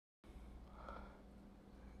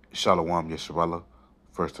Shalom Yesharala.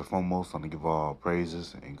 First and foremost, I want to give all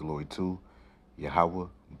praises and glory to Yahweh,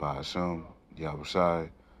 Ba'ashem, Yahushai,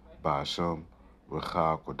 Ba'ashem,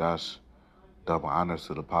 Rechah Kodash. Double honors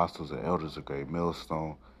to the apostles and elders of Great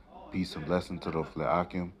Millstone. Peace and blessing to the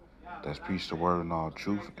Fle'akim that's preached the word in all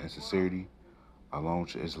truth and sincerity, along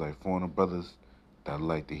with Israelite foreigner brothers that are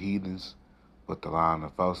like the heathens. But the line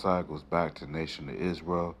of outside goes back to the nation of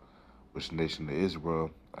Israel, which the nation of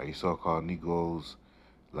Israel are you so-called Negroes,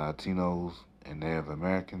 Latinos, and Native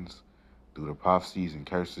Americans through the prophecies and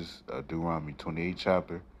curses of Deuteronomy 28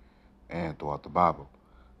 chapter and throughout the Bible.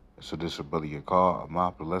 So this is Brother Yakar, a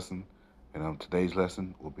mop lesson, and today's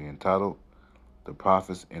lesson will be entitled The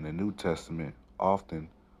Prophets in the New Testament Often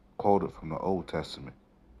Quoted from the Old Testament.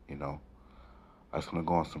 You know, I just going to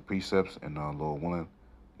go on some precepts, and Lord willing,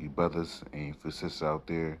 you brothers and you sisters out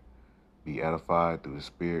there be edified through the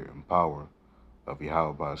spirit and power of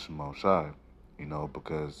Yahweh by Shemon Shai. You know,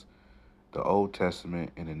 because the Old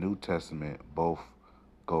Testament and the New Testament both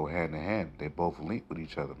go hand in hand. They both link with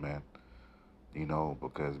each other, man. You know,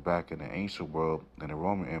 because back in the ancient world, in the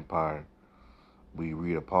Roman Empire, we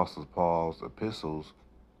read Apostle Paul's epistles.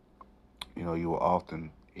 You know, you will often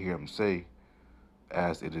hear him say,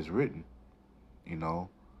 as it is written, you know,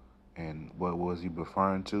 and what was he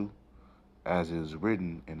referring to? As it is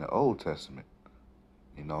written in the Old Testament,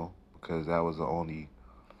 you know, because that was the only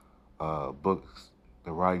books,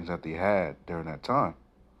 the writings that they had during that time,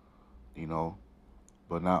 you know.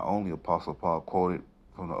 But not only Apostle Paul quoted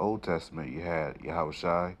from the Old Testament, you had Yahweh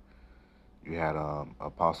Shai, you had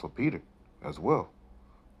Apostle Peter as well,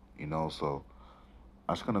 you know. So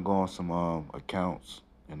I'm just gonna go on some accounts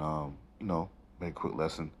and you know, make a quick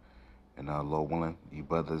lesson. And Lord willing, you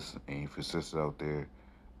brothers and you sisters out there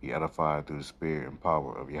be edified through the spirit and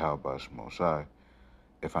power of Yahweh Shemon Shai,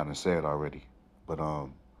 if I didn't say it already. But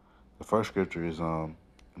the first scripture is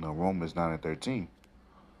Romans 9:13,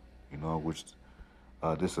 you know, which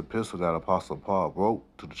this epistle that Apostle Paul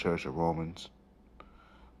wrote to the church of Romans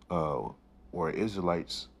uh, were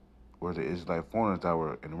Israelites, were the Israelite foreigners that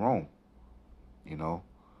were in Rome. You know,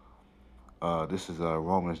 this is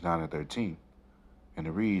Romans 9:13, and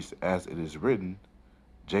it reads, "As it is written,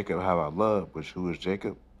 Jacob have I loved," which who is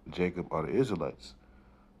Jacob? Jacob are the Israelites.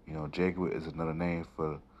 You know, Jacob is another name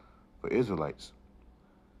for Israelites.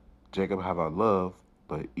 Jacob have I loved,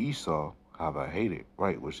 but Esau have I hated.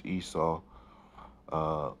 Right, which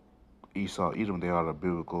uh, Esau, Edom, they are the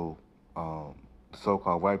biblical, um,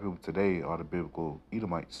 so-called white people today are the biblical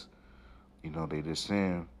Edomites. You know, they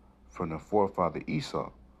descend from the forefather Esau.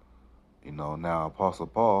 You know, now Apostle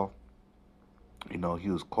Paul, you know, he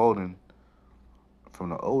was quoting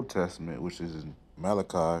from the Old Testament, which is in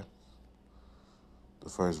Malachi, the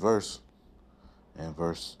first verse, and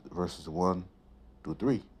verses 1 through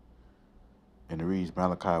 3. And it reads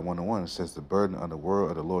Malachi 1:1. It says, "The burden of the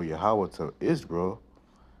word of the Lord Yahweh to Israel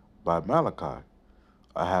by Malachi.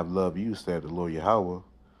 I have loved you, said the Lord Yahweh.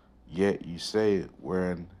 Yet you say,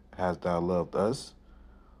 wherein hast thou loved us?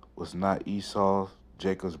 Was not Esau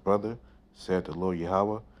Jacob's brother, said the Lord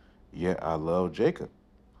Yahweh? Yet I loved Jacob,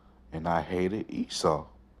 and I hated Esau,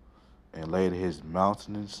 and laid his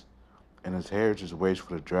mountains and his heritage waste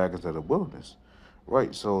for the dragons of the wilderness."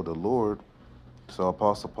 Right, so the Lord, so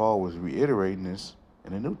Apostle Paul was reiterating this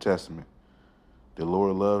in the New Testament. The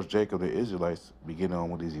Lord loves Jacob, the Israelites, beginning on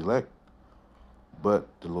with his elect, but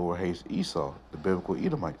the Lord hates Esau, the biblical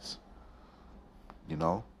Edomites, you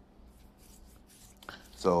know.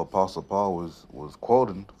 So Apostle Paul was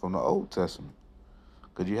quoting from the Old Testament.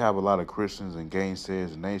 Because you have a lot of Christians and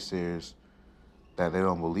gainsayers and naysayers that they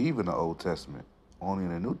don't believe in the Old Testament, only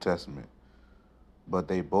in the New Testament. But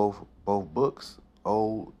they both books,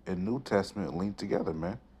 Old and New Testament, linked together,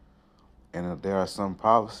 man. And there are some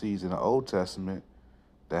prophecies in the Old Testament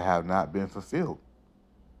that have not been fulfilled,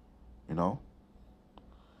 you know.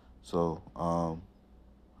 So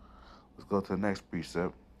let's go to the next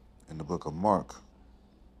precept in the book of Mark,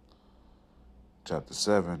 chapter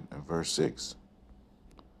 7 and verse 6.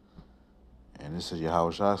 And this is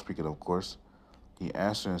Yahweh Shah speaking, of course. He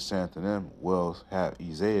answered and said to them, "Well hath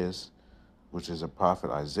Isaiah, which is a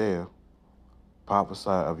prophet Isaiah,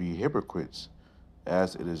 prophesied of ye hypocrites,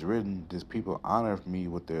 as it is written, this people honoreth me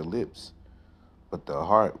with their lips, but the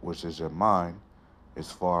heart, which is your mind,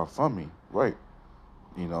 is far from me." Right,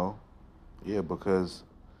 you know, yeah, because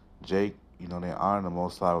Jake, you know, they honor the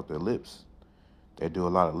Most High with their lips. They do a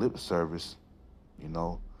lot of lip service, you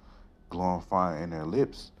know, glorifying in their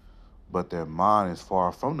lips, but their mind is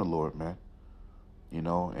far from the Lord, man. You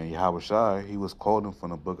know, and Yahweh Shai, he was quoting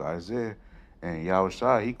from the book of Isaiah, and Yahweh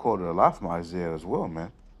Shai, he quoted a lot from Isaiah as well,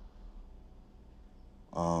 man.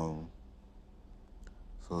 Um,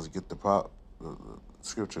 So let's get the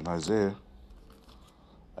scripture in Isaiah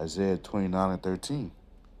 29:13.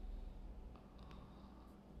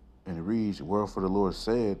 And it reads, wherefore the Lord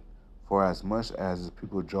said, for as much as his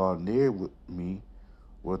people draw near with me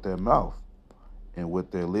with their mouth, and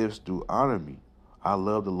with their lips do honor me. I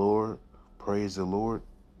love the Lord, praise the Lord,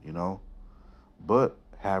 but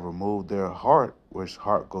have removed their heart, which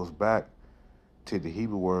heart goes back to the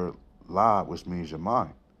Hebrew word lab, which means your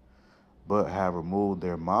mind, but have removed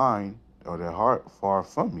their mind or their heart far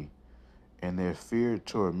from me, and their fear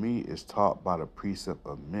toward me is taught by the precept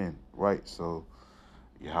of men. Right? So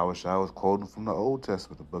Yahweh Shai was quoting from the Old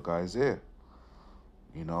Testament, the book of Isaiah.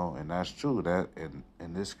 And that's true. That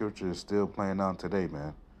and this scripture is still playing out today,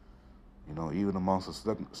 man. Even amongst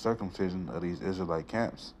the circumcision of these Israelite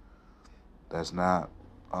camps, that's not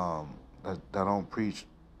that don't preach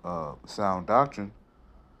sound doctrine.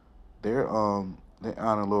 They honor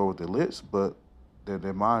the Lord with their lips, but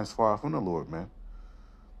their mind's far from the Lord, man.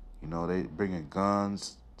 They bringing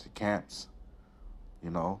guns to camps.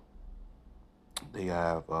 They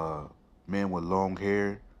have men with long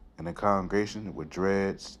hair in the congregation with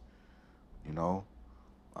dreads. Getting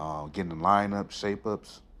lineups, shape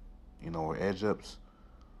ups, or edge ups.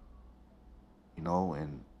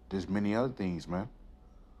 And there's many other things, man.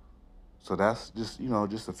 So that's just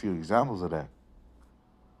a few examples of that.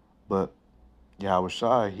 But Yahweh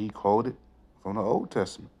Shai, he quoted from the Old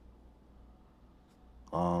Testament.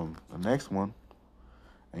 The next one,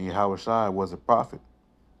 and Yahweh Shai was a prophet.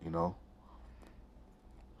 He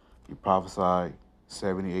prophesied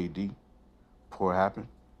 70 AD before it happened.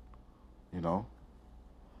 And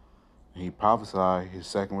he prophesied his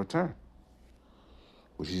second return,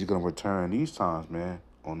 which he's gonna return these times, man,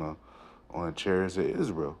 on the chariots of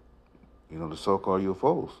Israel. The so-called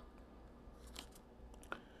UFOs.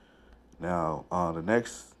 Now, the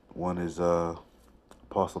next one is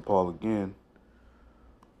Apostle Paul again,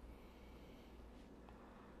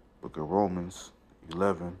 Book of Romans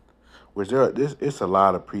 11, which it's a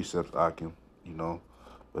lot of precepts I can,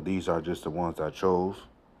 but these are just the ones I chose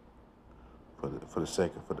for the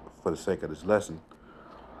sake of this lesson.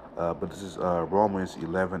 But this is Romans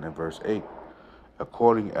 11 and verse 8.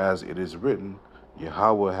 According as it is written,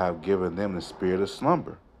 Yahweh have given them the spirit of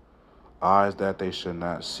slumber, eyes that they should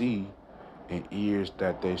not see, and ears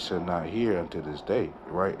that they should not hear unto this day.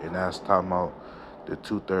 Right? And that's talking about the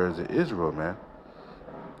 2/3 of Israel, man.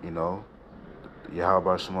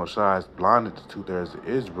 Yahweh Shemel Shai has blinded the 2/3 of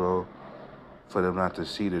Israel for them not to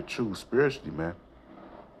see the truth spiritually, man.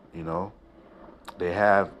 They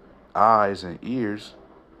have eyes and ears,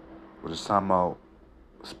 but it's talking about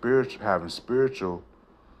having spiritual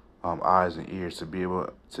eyes and ears to be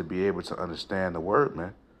able to understand the word,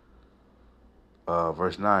 man.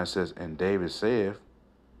 Verse 9 says, and David saith,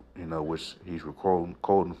 which he's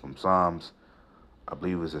quoting from Psalms, I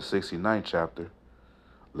believe it's the 69th chapter,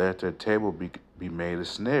 let their table be made a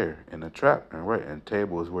snare and a trap. And right, and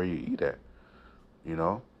table is where you eat at,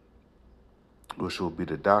 which will be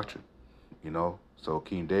the doctrine, So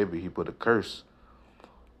King David, he put a curse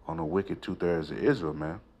on the wicked 2/3 of Israel,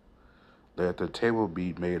 man. Let the table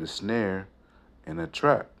be made a snare and a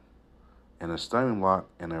trap and a stumbling block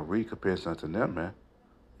and a recompense unto them, man.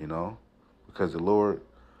 Because the Lord,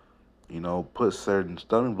 put certain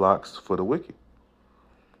stumbling blocks for the wicked,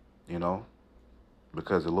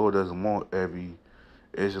 because the Lord doesn't want every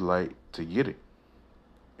Israelite to get it.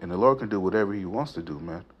 And the Lord can do whatever he wants to do,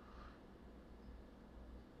 man.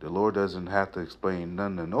 The Lord doesn't have to explain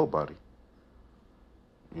nothing to nobody,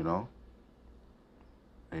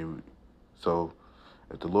 And so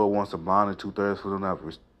if the Lord wants to blind the 2/3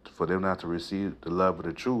 for them not to receive the love of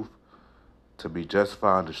the truth, to be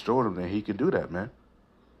justified and destroy them, then he can do that, man.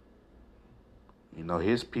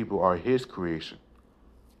 His people are his creation.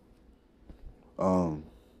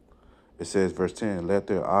 It says, verse 10, let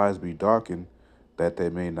their eyes be darkened, that they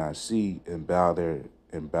may not see, and bow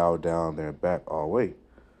down their back all way.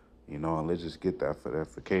 And let's just get that for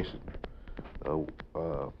edification.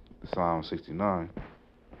 Psalm 69.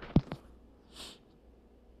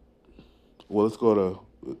 Well,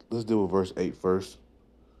 let's deal with verse 8 first.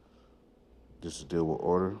 Just to deal with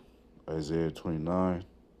order. Isaiah 29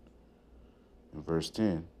 and verse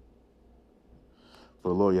 10. For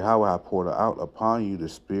the Lord Yahweh hath poured out upon you the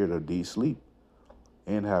spirit of deep sleep,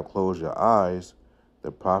 and have closed your eyes.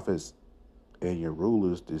 The prophets and your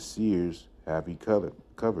rulers, the seers, have he covered.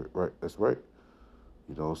 Right? That's right.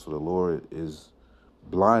 So the Lord is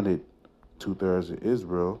blinded 2/3 of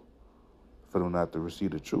Israel for them not to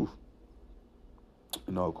receive the truth.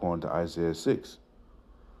 According to Isaiah 6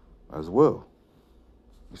 as well.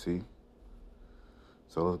 You see?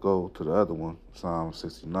 So let's go to the other one, Psalm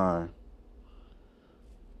 69.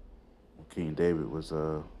 King David was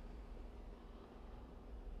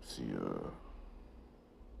see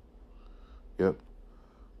yep.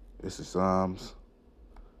 This is Psalm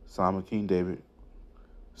of King David,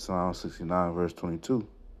 Psalm 69, verse 22.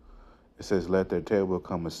 It says, "Let their table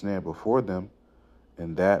become a snare before them,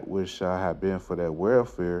 and that which shall have been for their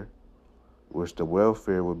welfare, which the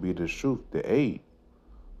welfare would be the truth, the aid."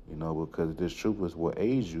 Because this truth is what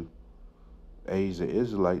aids the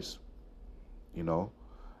Israelites. You know,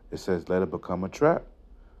 it says, "Let it become a trap.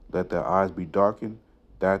 Let their eyes be darkened,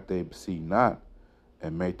 that they see not,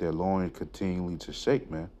 and make their loins continually to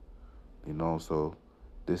shake," man. So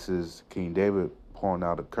this is King David pouring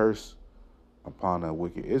out a curse upon the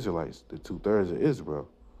wicked Israelites, the 2/3 of Israel,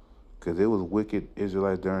 because it was wicked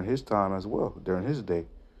Israelites during his time as well, during his day,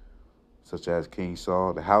 such as King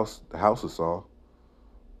Saul, the house of Saul,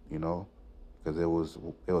 because it was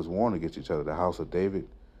warned against each other, the house of David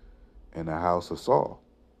and the house of Saul,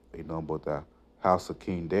 but the house of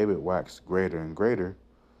King David waxed greater and greater,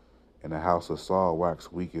 and the house of Saul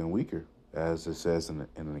waxed weaker and weaker, as it says in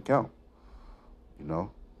an account. It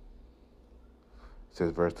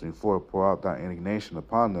says, verse 24, "Pour out thy indignation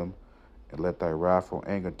upon them, and let thy wrathful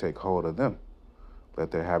anger take hold of them.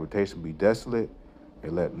 Let their habitation be desolate,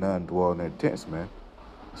 and let none dwell in their tents," man.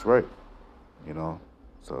 That's right.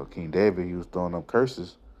 So King David, he was throwing up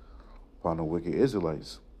curses upon the wicked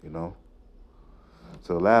Israelites. So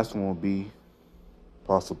the last one will be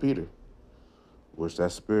Apostle Peter, which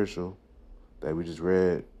that's spiritual, that we just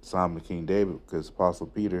read Psalm of King David, because Apostle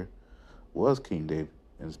Peter was King David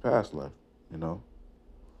in his past life.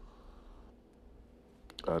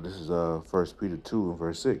 This is 1 Peter 2 and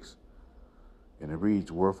verse 6. And it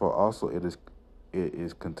reads, "Wherefore also it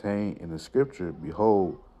is contained in the scripture,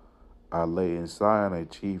 Behold, I lay in Zion a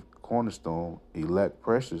chief cornerstone, elect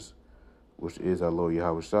precious, which is our Lord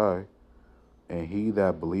Yahushua, and he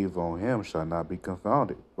that believeth on him shall not be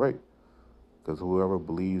confounded." Right? Because whoever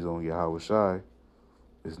believes on Yahushua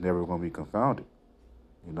is never going to be confounded.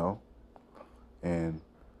 And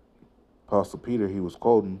Apostle Peter, he was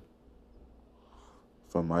quoting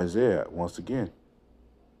from Isaiah once again.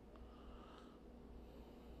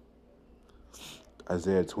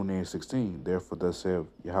 Isaiah 28:16. "Therefore thus saith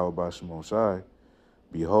Yahweh Bashim Shai,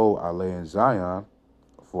 Behold, I lay in Zion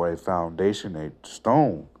for a foundation, a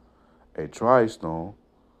stone, a tried stone,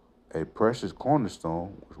 a precious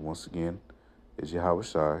cornerstone," which once again is Yahweh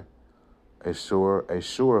Shai, a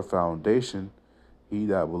sure foundation, he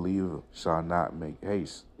that believeth shall not make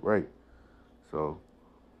haste. Right? So,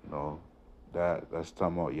 that's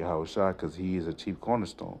talking about Yahweh Shai, because he is a chief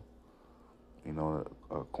cornerstone.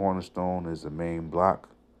 A cornerstone is the main block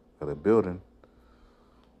of the building.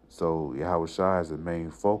 So Yahweh Shai is the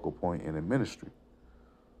main focal point in the ministry,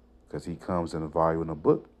 because he comes in a volume in a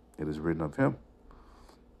book. It is written of him,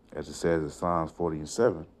 as it says in Psalms 40 and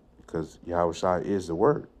 7, because Yahweh Shai is the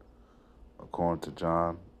word, according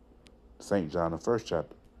to St. John, the first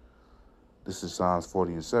chapter. This is Psalms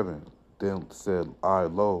 40 and 7. "Then said I,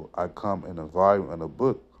 lo, I come in a volume in a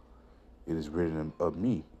book. It is written of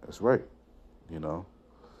me." That's right.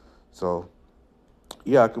 So,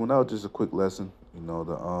 yeah, that was just a quick lesson.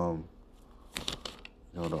 The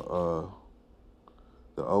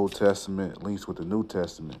Old Testament links with the New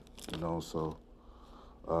Testament. So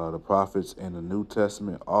the prophets in the New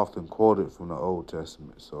Testament often quoted from the Old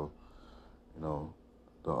Testament. So,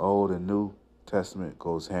 the Old and New Testament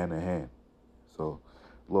goes hand in hand. So,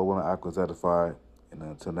 Lord willing, I was edified, and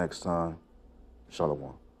until next time,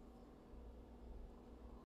 Shalom.